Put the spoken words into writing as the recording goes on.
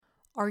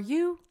Are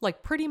you,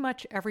 like pretty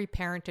much every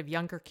parent of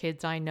younger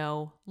kids I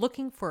know,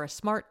 looking for a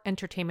smart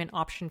entertainment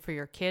option for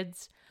your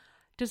kids?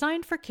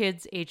 Designed for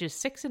kids ages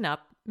 6 and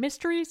up,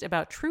 Mysteries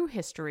About True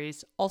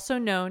Histories, also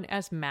known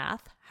as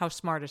Math, how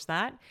smart is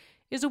that,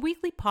 is a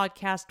weekly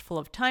podcast full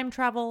of time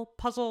travel,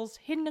 puzzles,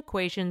 hidden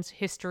equations,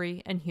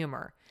 history, and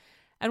humor.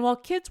 And while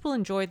kids will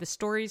enjoy the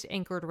stories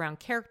anchored around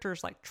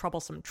characters like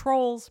troublesome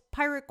trolls,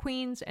 pirate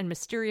queens, and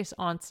mysterious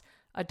aunts,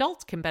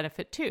 adults can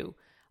benefit too.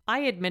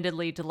 I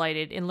admittedly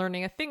delighted in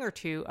learning a thing or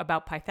two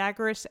about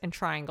Pythagoras and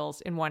triangles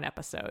in one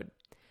episode.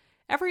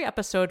 Every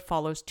episode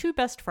follows two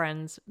best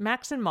friends,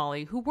 Max and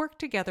Molly, who work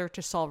together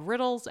to solve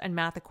riddles and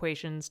math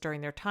equations during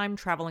their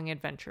time-traveling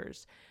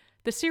adventures.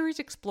 The series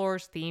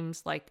explores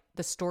themes like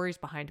the stories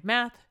behind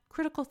math,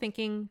 critical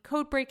thinking,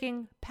 code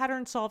breaking,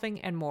 pattern solving,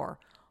 and more,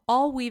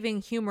 all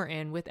weaving humor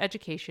in with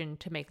education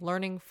to make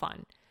learning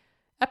fun.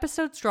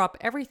 Episodes drop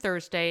every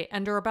Thursday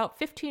and are about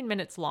 15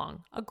 minutes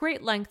long, a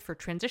great length for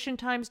transition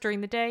times during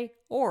the day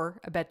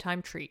or a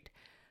bedtime treat.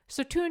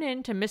 So tune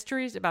in to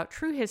Mysteries About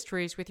True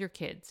Histories with your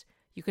kids.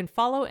 You can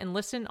follow and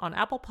listen on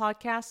Apple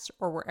Podcasts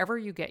or wherever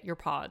you get your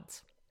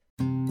pods.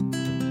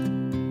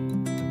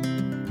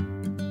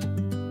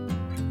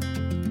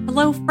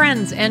 Hello,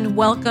 friends, and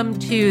welcome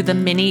to the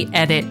mini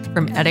edit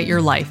from Edit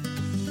Your Life.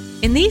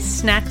 In these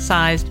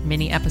snack-sized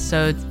mini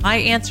episodes, I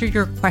answer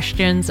your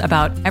questions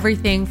about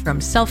everything from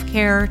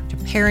self-care to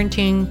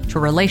parenting to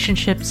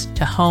relationships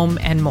to home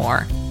and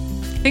more.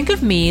 Think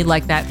of me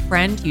like that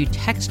friend you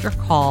text or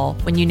call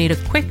when you need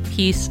a quick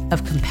piece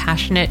of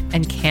compassionate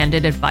and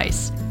candid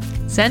advice.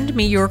 Send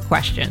me your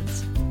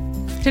questions.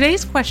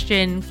 Today's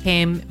question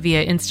came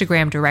via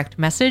Instagram direct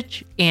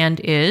message and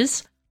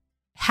is,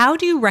 how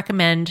do you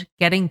recommend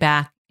getting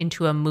back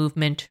into a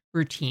movement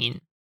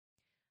routine?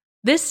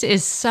 This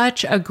is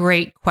such a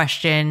great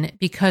question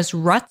because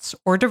ruts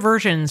or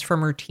diversions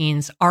from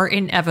routines are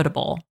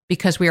inevitable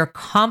because we are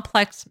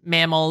complex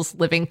mammals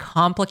living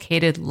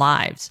complicated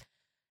lives.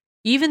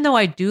 Even though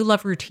I do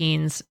love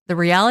routines, the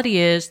reality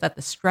is that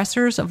the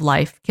stressors of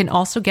life can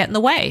also get in the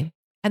way,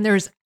 and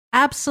there's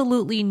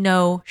absolutely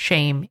no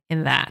shame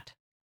in that.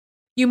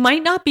 You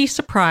might not be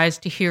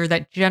surprised to hear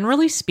that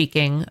generally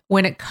speaking,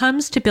 when it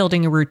comes to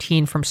building a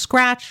routine from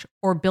scratch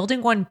or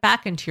building one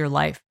back into your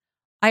life,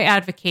 I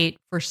advocate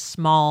for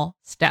small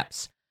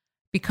steps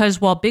because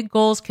while big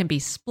goals can be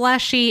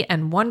splashy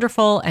and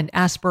wonderful and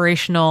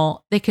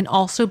aspirational, they can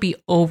also be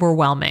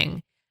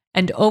overwhelming,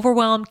 and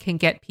overwhelm can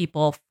get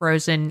people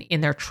frozen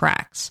in their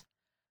tracks.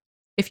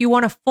 If you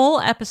want a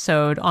full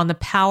episode on the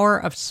power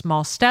of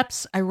small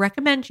steps, I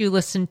recommend you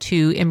listen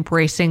to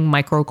Embracing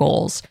Micro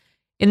Goals.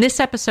 In this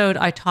episode,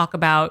 I talk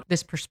about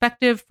this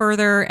perspective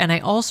further, and I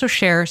also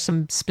share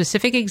some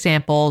specific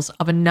examples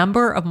of a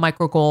number of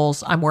micro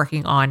goals I'm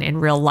working on in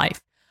real life.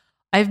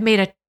 I've made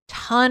a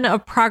ton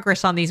of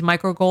progress on these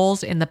micro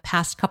goals in the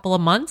past couple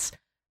of months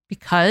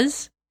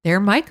because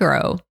they're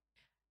micro.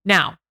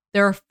 Now,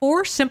 there are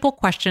 4 simple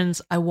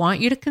questions I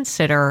want you to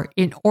consider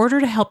in order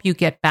to help you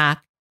get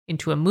back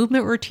into a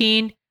movement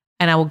routine,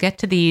 and I will get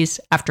to these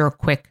after a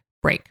quick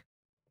break.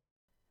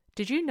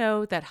 Did you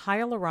know that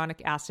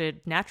hyaluronic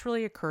acid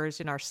naturally occurs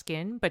in our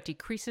skin but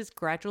decreases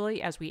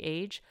gradually as we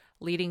age,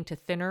 leading to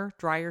thinner,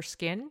 drier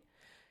skin?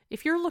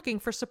 If you're looking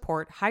for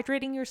support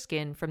hydrating your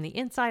skin from the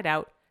inside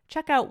out,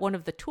 check out one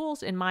of the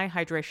tools in my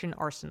hydration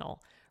arsenal,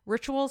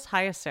 Ritual's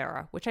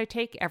Hyacera, which I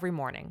take every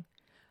morning.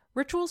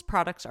 Ritual's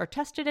products are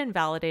tested and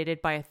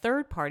validated by a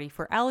third party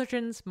for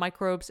allergens,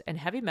 microbes, and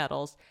heavy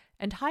metals,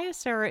 and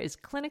Hyacera is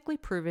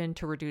clinically proven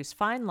to reduce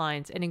fine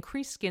lines and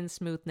increase skin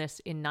smoothness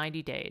in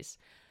 90 days.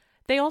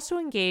 They also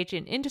engage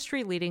in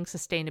industry-leading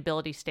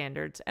sustainability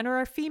standards and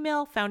are a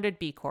female-founded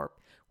B Corp,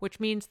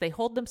 which means they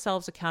hold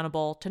themselves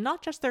accountable to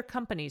not just their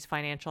company's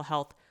financial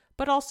health,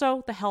 but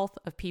also the health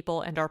of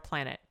people and our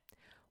planet.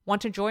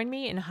 Want to join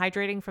me in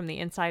hydrating from the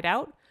inside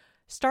out?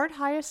 Start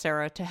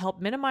Hyacera to help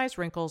minimize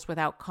wrinkles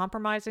without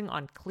compromising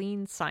on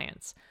clean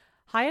science.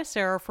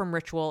 Hyacera from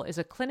Ritual is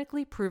a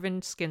clinically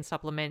proven skin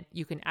supplement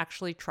you can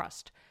actually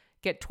trust.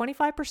 Get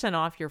 25%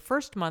 off your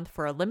first month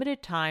for a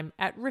limited time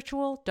at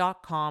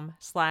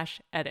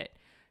ritual.com/edit.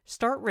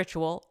 Start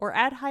Ritual or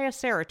add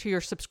Hyacera to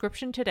your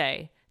subscription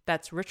today.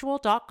 That's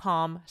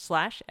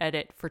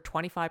ritual.com/edit for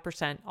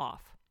 25%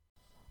 off.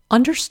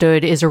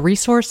 Understood is a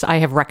resource I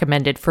have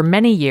recommended for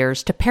many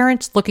years to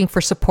parents looking for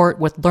support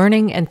with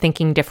learning and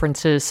thinking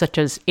differences such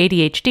as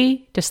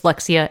ADHD,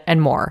 dyslexia,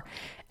 and more.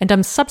 And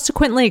I'm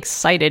subsequently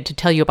excited to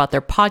tell you about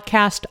their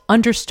podcast,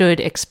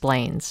 Understood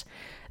Explains.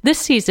 This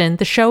season,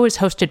 the show is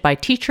hosted by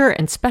teacher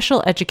and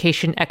special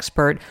education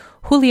expert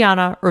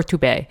Juliana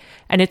Urtubey,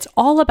 and it's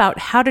all about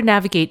how to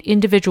navigate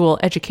individual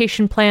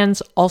education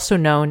plans, also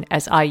known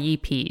as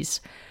IEPs.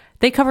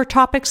 They cover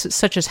topics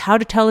such as how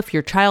to tell if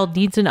your child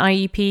needs an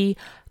IEP,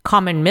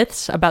 common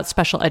myths about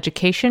special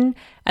education,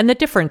 and the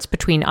difference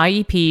between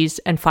IEPs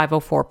and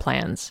 504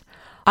 plans.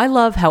 I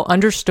love how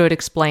Understood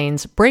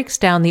Explains breaks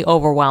down the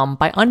overwhelm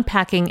by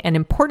unpacking an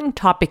important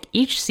topic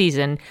each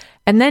season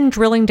and then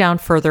drilling down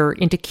further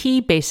into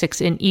key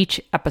basics in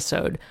each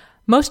episode.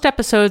 Most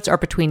episodes are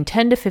between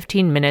 10 to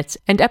 15 minutes,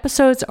 and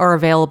episodes are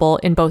available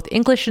in both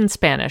English and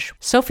Spanish.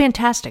 So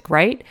fantastic,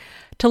 right?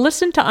 To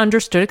listen to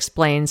Understood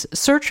Explains,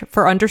 search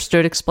for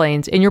Understood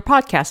Explains in your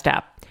podcast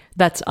app.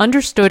 That's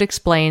Understood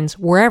Explains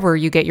wherever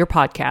you get your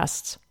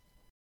podcasts.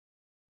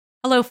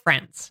 Hello,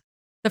 friends.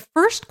 The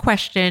first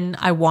question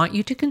I want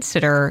you to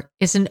consider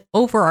is an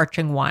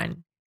overarching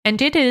one,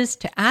 and it is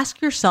to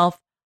ask yourself,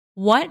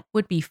 what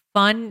would be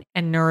fun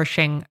and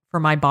nourishing for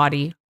my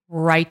body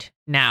right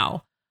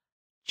now?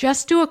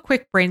 Just do a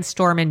quick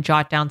brainstorm and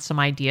jot down some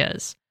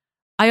ideas.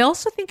 I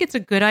also think it's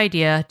a good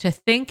idea to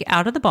think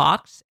out of the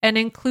box and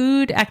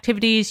include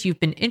activities you've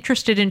been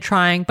interested in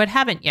trying but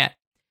haven't yet,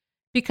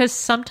 because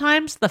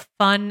sometimes the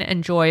fun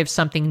and joy of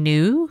something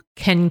new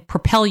can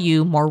propel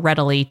you more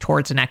readily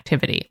towards an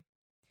activity.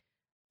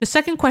 The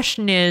second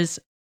question is,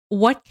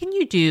 what can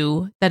you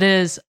do that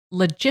is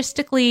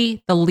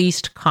logistically the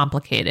least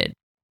complicated?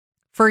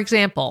 For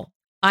example,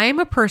 I am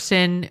a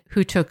person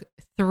who took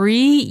 3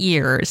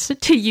 years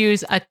to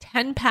use a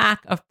 10-pack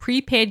of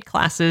prepaid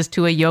classes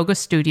to a yoga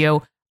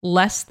studio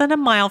less than a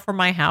mile from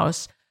my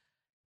house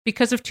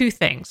because of 2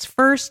 things.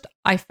 First,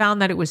 I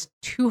found that it was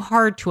too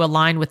hard to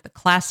align with the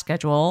class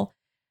schedule.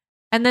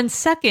 And then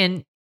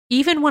second,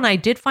 even when I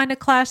did find a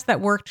class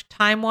that worked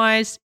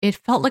time-wise, it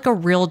felt like a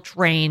real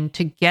drain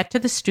to get to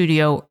the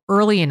studio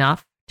early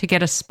enough to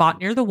get a spot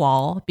near the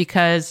wall,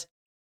 because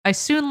I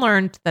soon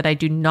learned that I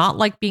do not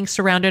like being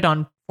surrounded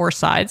on 4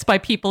 sides by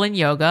people in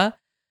yoga,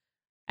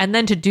 and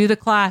then to do the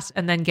class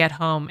and then get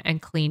home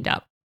and cleaned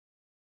up.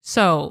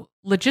 So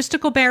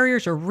logistical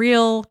barriers are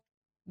real.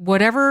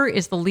 Whatever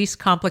is the least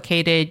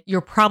complicated,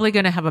 you're probably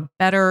going to have a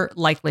better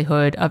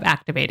likelihood of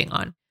activating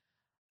on.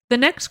 The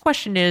next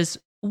question is,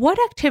 what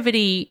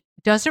activity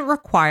doesn't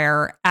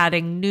require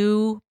adding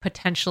new,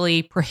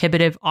 potentially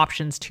prohibitive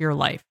options to your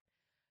life?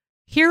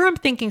 Here I'm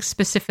thinking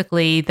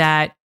specifically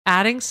that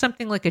adding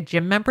something like a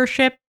gym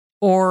membership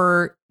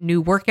or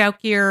new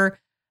workout gear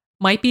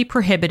might be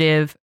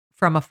prohibitive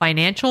from a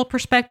financial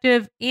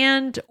perspective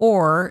and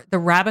or the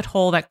rabbit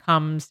hole that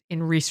comes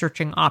in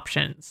researching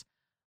options.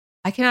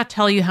 I cannot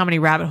tell you how many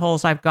rabbit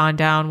holes I've gone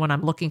down when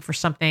I'm looking for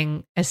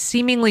something as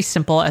seemingly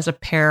simple as a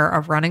pair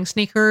of running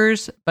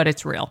sneakers, but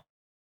it's real.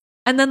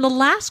 And then the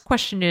last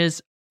question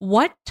is,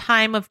 what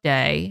time of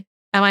day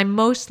am I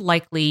most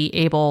likely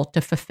able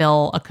to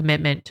fulfill a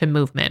commitment to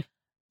movement?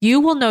 You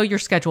will know your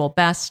schedule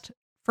best.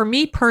 For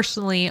me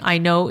personally, I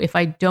know if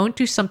I don't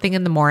do something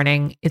in the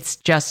morning, it's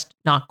just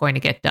not going to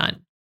get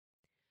done.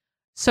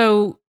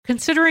 So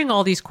considering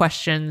all these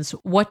questions,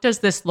 what does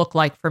this look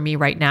like for me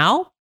right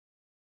now?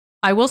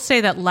 I will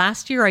say that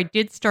last year I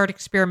did start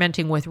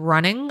experimenting with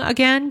running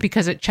again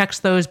because it checks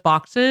those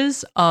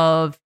boxes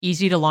of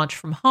easy to launch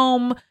from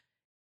home,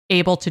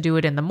 able to do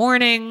it in the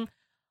morning,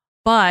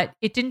 but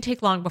it didn't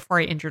take long before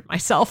I injured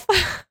myself.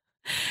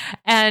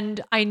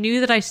 And I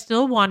knew that I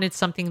still wanted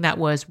something that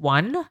was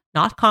 1,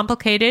 not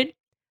complicated,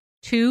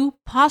 2,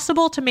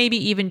 possible to maybe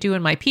even do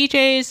in my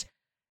PJs,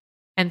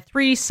 and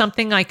 3,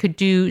 something I could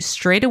do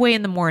straight away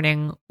in the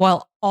morning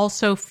while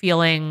also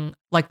feeling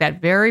like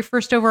that very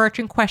first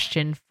overarching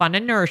question, fun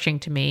and nourishing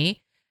to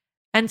me.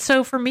 And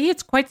so for me,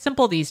 it's quite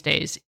simple these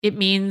days. It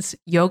means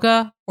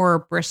yoga or a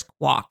brisk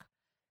walk.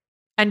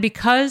 And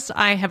because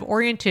I have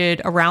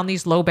oriented around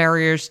these low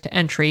barriers to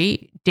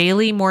entry,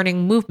 daily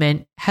morning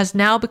movement has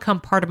now become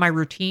part of my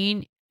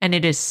routine, and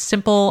it is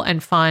simple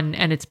and fun,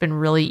 and it's been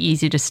really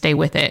easy to stay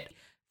with it.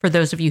 For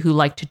those of you who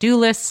like to-do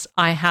lists,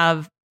 I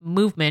have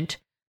movement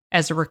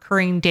as a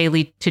recurring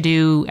daily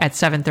to-do at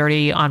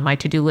 7:30 on my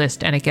to-do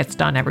list, and it gets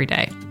done every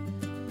day.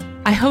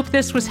 I hope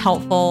this was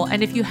helpful,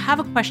 and if you have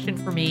a question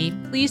for me,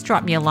 please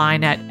drop me a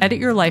line at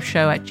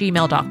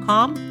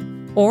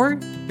edityourlifeshow@gmail.com or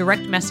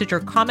direct message or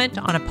comment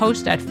on a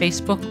post at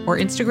Facebook or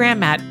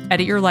Instagram at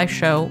Edit Your Life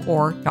Show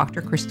or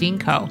Dr. Christine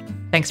Coe.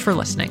 Thanks for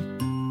listening.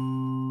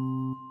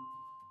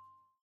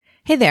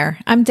 Hey there,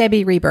 I'm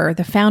Debbie Reber,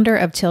 the founder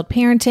of Tilt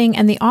Parenting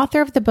and the author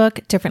of the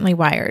book Differently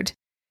Wired.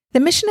 The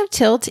mission of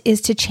Tilt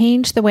is to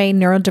change the way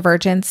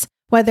neurodivergence,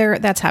 whether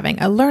that's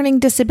having a learning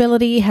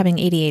disability, having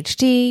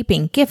ADHD,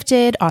 being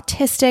gifted,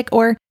 autistic,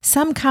 or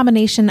some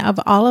combination of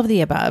all of the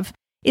above,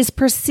 is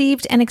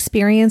perceived and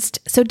experienced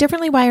so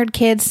differently wired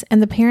kids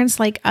and the parents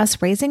like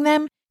us raising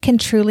them can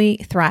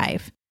truly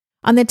thrive.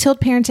 On the Tilt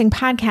Parenting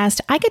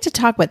podcast, I get to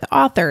talk with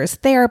authors,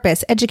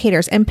 therapists,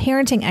 educators, and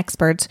parenting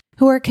experts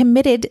who are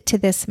committed to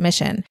this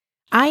mission.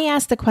 I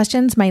ask the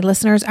questions my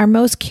listeners are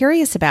most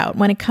curious about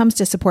when it comes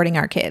to supporting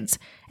our kids.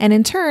 And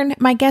in turn,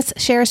 my guests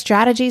share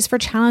strategies for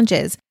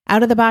challenges,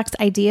 out-of-the-box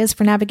ideas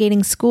for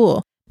navigating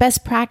school,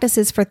 best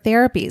practices for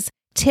therapies,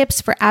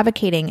 tips for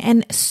advocating,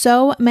 and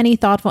so many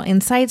thoughtful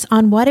insights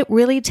on what it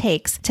really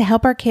takes to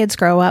help our kids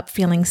grow up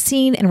feeling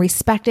seen and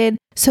respected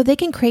so they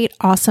can create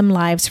awesome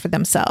lives for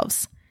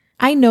themselves.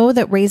 I know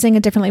that raising a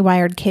differently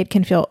wired kid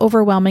can feel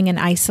overwhelming and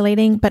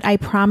isolating, but I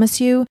promise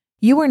you,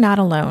 you are not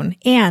alone,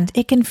 and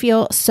it can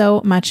feel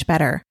so much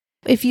better.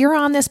 If you're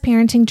on this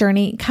parenting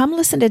journey, come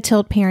listen to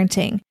Tilt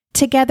Parenting.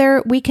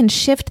 Together, we can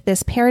shift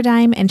this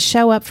paradigm and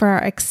show up for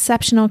our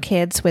exceptional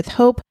kids with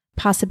hope,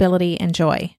 possibility, and joy.